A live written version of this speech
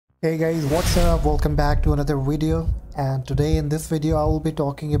Hey guys, what's up? Welcome back to another video. And today in this video I will be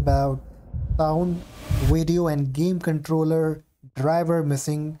talking about sound, video and game controller driver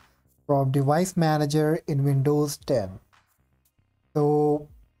missing from device manager in Windows 10. So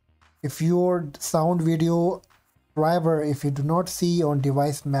if your sound video driver if you do not see on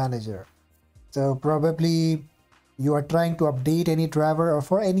device manager, so probably you are trying to update any driver or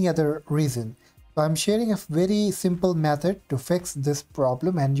for any other reason. So I'm sharing a very simple method to fix this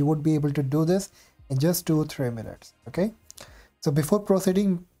problem, and you would be able to do this in just 2-3 minutes. Okay, so before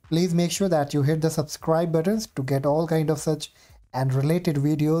proceeding, please make sure that you hit the subscribe buttons to get all kind of such and related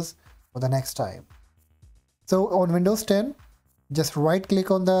videos for the next time. So on Windows 10, just right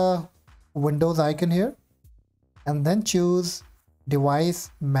click on the Windows icon here and then choose device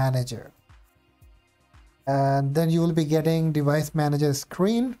manager, and then you will be getting device manager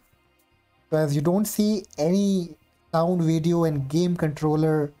screen. So as you don't see any sound, video and game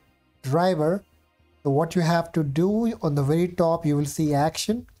controller driver, so what you have to do, on the very top you will see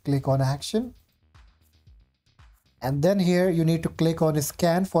action. Click on action, and then here you need to click on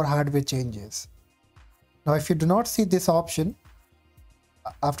scan for hardware changes. Now if you do not see this option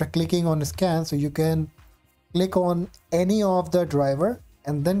after clicking on scan, so you can click on any of the driver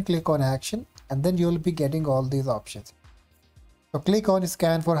and then click on action, and then you will be getting all these options. So click on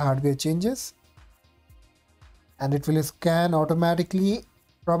scan for hardware changes and it will scan automatically.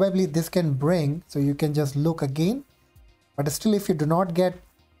 Probably this can bring, so you can just look again, but still if you do not get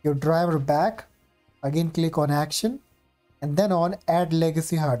your driver back, again click on action and then on add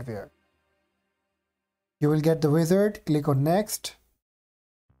legacy hardware. You will get the wizard. Click on next,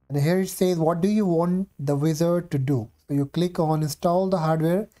 and here it says what do you want the wizard to do. So you click on install the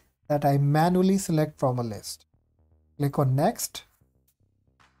hardware that I manually select from a list. Click on next,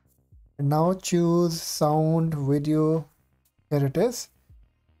 and now choose sound, video. Here it is.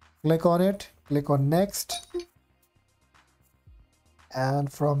 Click on it, click on next,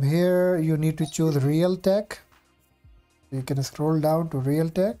 and from here you need to choose Realtek. You can scroll down to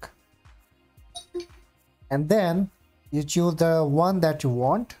Realtek, and then you choose the one that you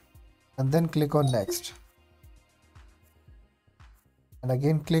want and then click on next, and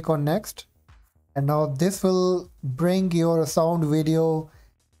again click on next. And now this will bring your sound, video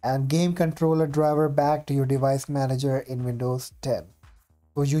and game controller driver back to your device manager in Windows 10.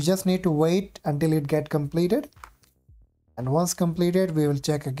 So you just need to wait until it get completed, and once completed we will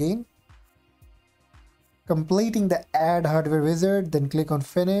check again. Completing the add hardware wizard, then click on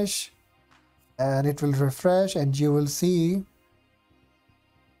finish and it will refresh and you will see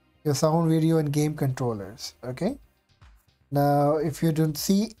your sound, video and game controllers. Okay, now if you don't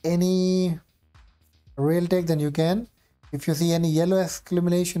see any Realtek, then you can, if you see any yellow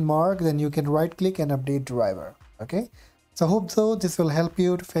exclamation mark, then you can right click and update driver. Okay, so hope so this will help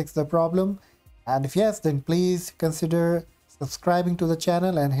you to fix the problem, and if yes, then please consider subscribing to the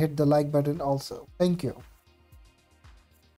channel and hit the like button also. Thank you.